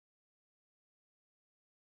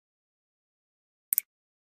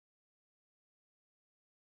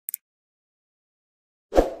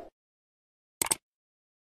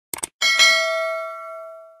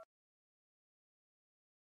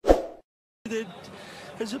It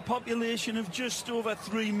has a population of just over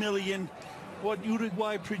 3 million. What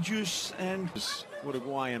Uruguay produce, and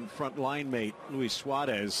Uruguayan front line mate Luis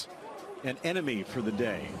Suarez, an enemy for the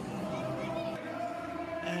day.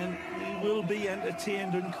 And he will be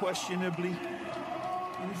entertained unquestionably.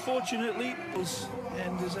 Unfortunately,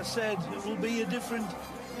 and as I said, it will be a different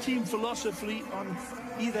team philosophy on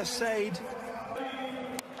either side.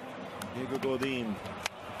 Diego Godin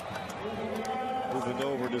moving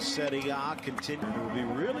over to Serie A. It will be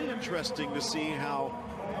really interesting to see how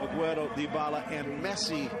Agüero, Dybala, and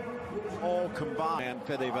Messi all combine. And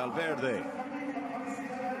Fede Valverde,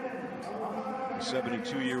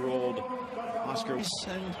 72-year-old Oscar.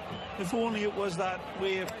 And if only it was that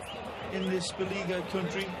way in this Beliga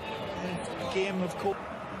country, a game of Copa.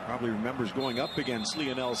 Probably remembers going up against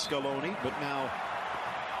Lionel Scaloni, but now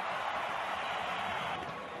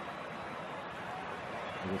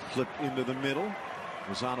a flip into the middle.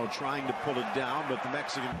 Lozano trying to pull it down, but the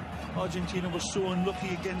Mexican. Argentina was so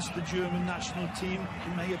unlucky against the German national team,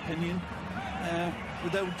 in my opinion.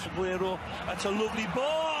 Without Agüero, that's a lovely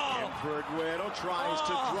ball. And Agüero tries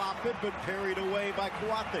to drop it, but parried away by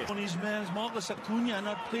Coates. On his man's Marcos Acuna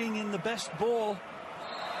not playing in the best ball.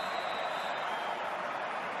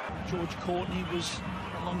 George Courtney was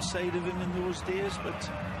alongside of him in those days, but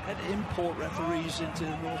had to import referees into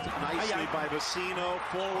the North. Nicely by Vecino,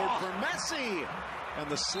 forward for Messi, and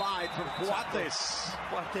the slide from Coates.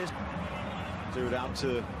 Cleared out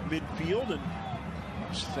to midfield, and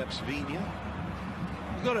steps Viña.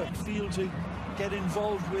 You've got a field to get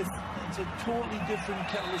involved with. It's a totally different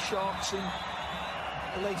kettle of sharks, and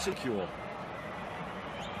the likes of Cure.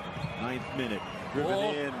 9th minute,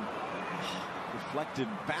 driven in, deflected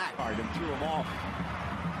back hard and threw him off.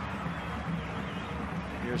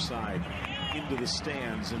 Near side, into the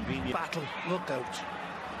stands, and Viña. Battle, look out.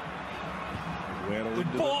 Agüero into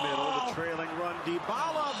the middle, the trailing run,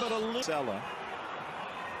 Dybala, but a little.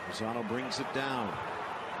 Lozano brings it down.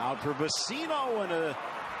 Out for Vecino, and a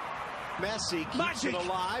Messi keeps it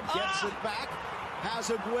alive, gets it back, has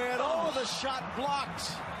Agüero, the shot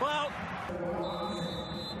blocked. Well,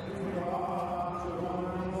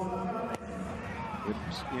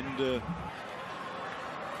 it's into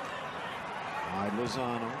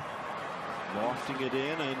Lozano, lofting it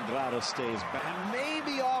in, and Andrada stays back.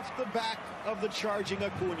 Maybe off the back of the charging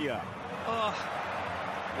Acuna. Oh,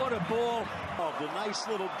 what a ball. Oh, the nice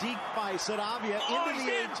little deep by Saravia into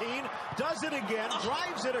the 18, does it again,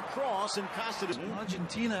 drives it across, and Costa.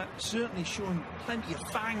 Argentina certainly showing plenty of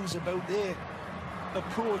fangs about their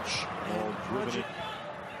approach.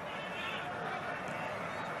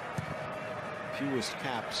 Fewest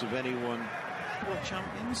caps of anyone. World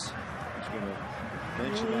champions. He's going to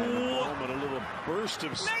mention that in a moment. A little burst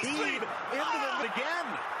of speed into them again.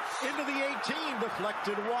 Into the 18,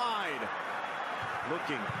 deflected wide.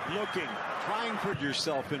 Looking, trying to put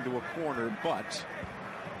yourself into a corner, but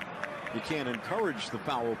you can't encourage the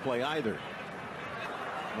foul play either.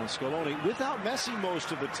 Well, Scaloni, without Messi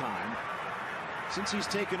most of the time, since he's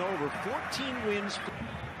taken over, 14 wins.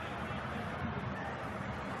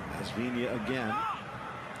 As Viña again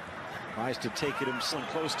tries to take it himself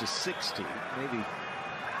close to 60, maybe,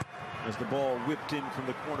 as the ball whipped in from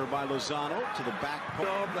the corner by Lozano to the back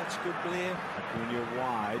post. That's good play. Acuna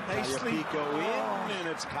wide, Pico in, and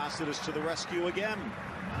it's Costa to the rescue again.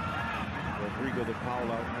 Rodrigo the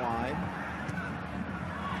foul out wide.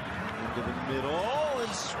 Into the middle,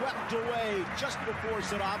 and swept away just before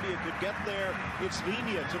Sarabia could get there. It's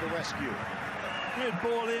Viña to the rescue. Great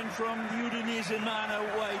ball in from the Udinese man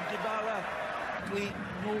out wide. Dybala,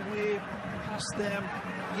 no way past them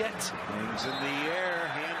yet. Things in the air,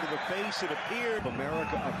 hand to the face, it appeared.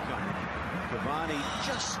 Amerika upcoming. Cavani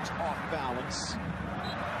just off balance.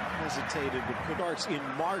 Hesitated, but starts in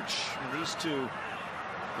March. And these two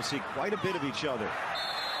will see quite a bit of each other.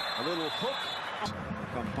 A little hook.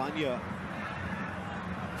 Campagna.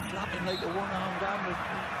 Flapping like a one-arm down with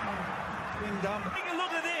wing down. Take a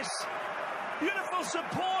look at this. Beautiful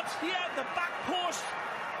support here. The back post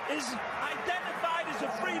is identified as a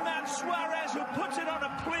free man, Suarez, who puts it on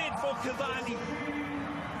a plate for Cavani.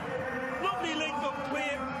 Lovely link-up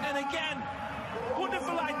play, and again,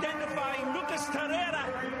 wonderful identifying. Lucas Torreira,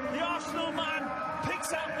 the Arsenal man, picks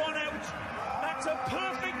that one out. That's a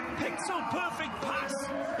perfect, pixel-perfect pass,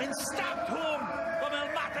 and stabbed home from El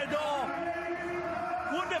Matador.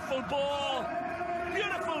 Wonderful ball,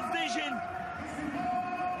 beautiful vision.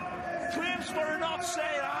 Claims for an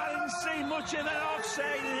offside. I didn't see much of an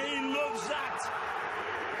offside, and he loves that.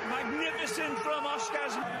 Magnificent from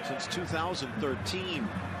Oscar's. Since 2013.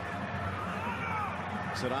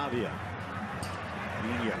 Sarabia.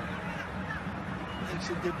 Viña. It's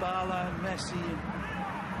a Dybala and Messi and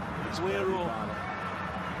Aguero.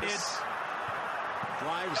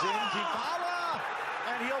 Drives in Dybala,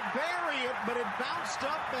 and he'll bury it, but it bounced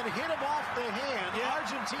up and hit him off the hand. Yeah.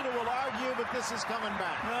 Argentina will argue, but this is coming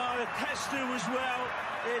back. No, the tester as well.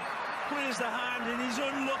 It clears the hand, and he's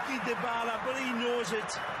unlucky, Dybala, but he knows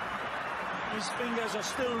it. His fingers are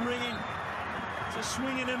still ringing. It's a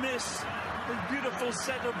swing and a miss. A beautiful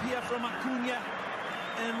setup here from Acuna.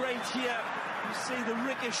 And right here, you see the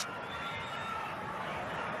ricochet.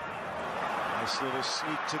 Nice little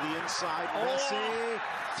sneak to the inside. Messi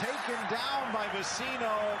taken down by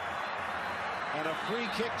Vecino. And a free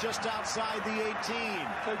kick just outside the 18.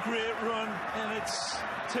 A great run, and it's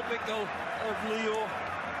typical of Leo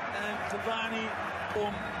and Cavani.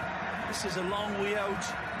 This is a long way out.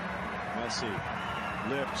 Messi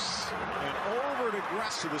lifts and over to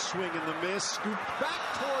Grass to the swing and the miss. Scooped back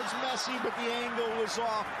towards Messi, but the angle was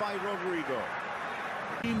off by Rodrigo.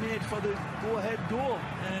 He made for the go-ahead goal,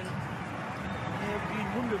 and they have been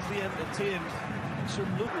wonderfully entertained.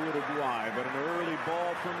 Some look at Uruguay, but an early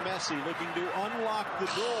ball from Messi looking to unlock the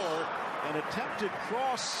door. An attempted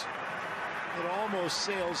cross that almost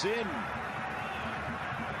sails in.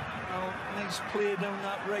 Well, nice play down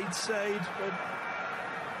that right side, but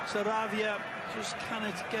Saravia just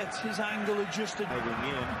cannot get his angle adjusted. Diving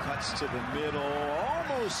in, cuts to the middle,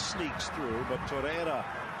 almost sneaks through, but Torreira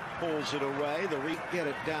pulls it away. The get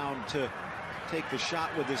it down to take the shot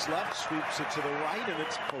with his left, sweeps it to the right, and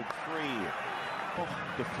it's poked free.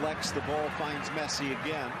 Deflects, the ball finds Messi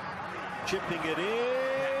again, chipping it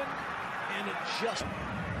in, and it just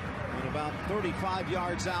and about 35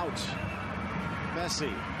 yards out.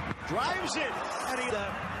 Messi drives it, and he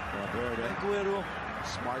Aguero.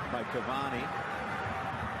 Smart by Cavani.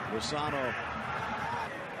 Lozano.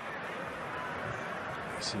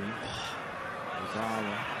 See,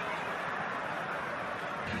 Lozano.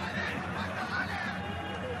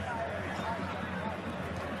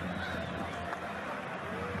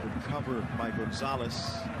 Good cover by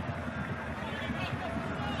Gonzalez.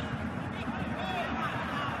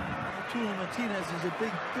 Arturo Martinez is a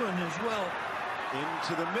big gun as well.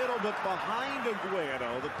 Into the middle, but behind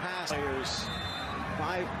Aguero, the pass players.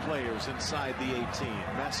 5 players inside the 18.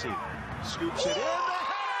 Messi scoops it in.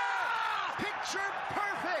 Picture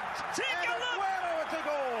perfect. Take a look. Aguero at the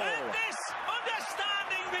goal. And this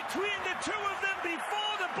understanding between the two of them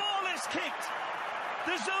before the ball is kicked.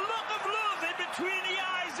 There's a look of love in between the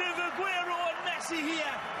eyes of Aguero and Messi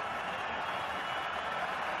here.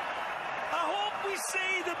 I hope we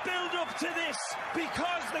see the build-up to this,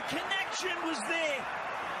 because the connection was there.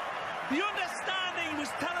 The understanding was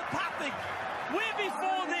telepathic. Way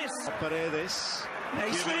before this. Paredes.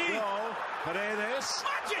 Nicely. Paredes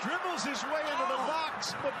dribbles his way into the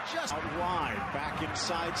box, but just out wide. Back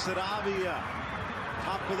inside Saravia.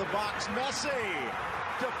 Top of the box, Messi.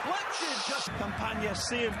 Deflected. Just Campagna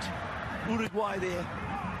saved Uruguay there.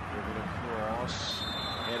 given across.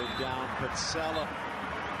 Headed down, Petzela.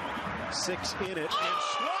 6 in it. And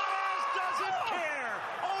Suarez doesn't care.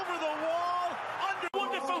 Over the wall. Under.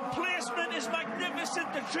 Wonderful placement is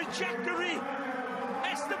magnificent. The trajectory.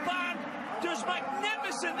 Esteban does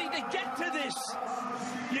magnificently to get to this.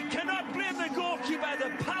 You cannot blame the goalkeeper.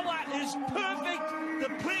 The power is perfect. The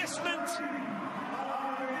placement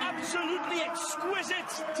absolutely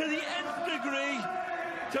exquisite to the nth degree.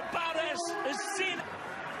 Tabares has seen.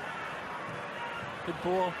 Good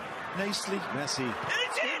ball. Nicely. Messi.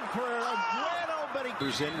 It's in for Aguero, but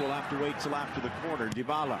he's in. We'll have to wait till after the corner.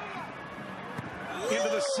 Dybala. Into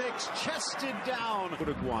the 6, chested down.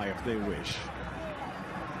 Uruguay if they wish.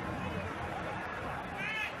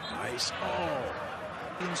 Nice.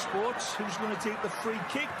 In sports, who's going to take the free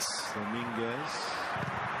kicks? Dominguez.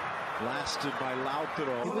 Blasted by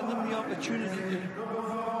Lautaro. Giving them the opportunity to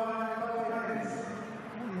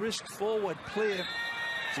risk forward play.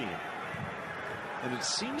 And it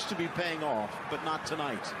seems to be paying off, but not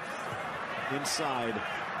tonight. Inside.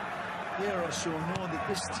 There or so know that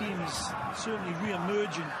this team is certainly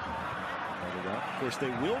re-emerging. Of course,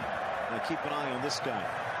 they will keep an eye on this guy.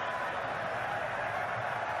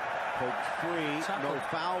 Poked free, Tackle. no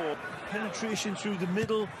foul. Penetration through the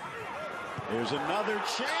middle. There's another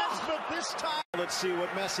chance, but this time, let's see what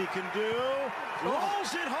Messi can do.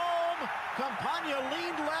 Rolls it home. Campagna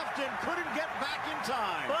leaned left and couldn't get back in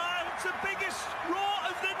time. Well, it's the biggest roar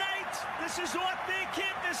of the night. This is what they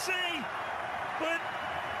came to see. But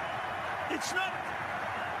it's not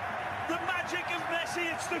the magic of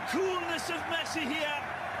Messi, it's the coolness of Messi here.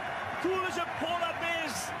 Cool as a polar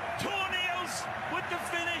bear's toenails with the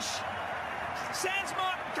finish. Sends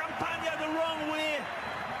Martin Campagna the wrong way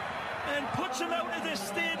and puts him out of the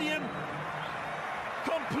stadium.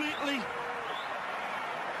 completely.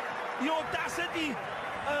 The audacity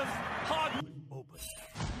of hard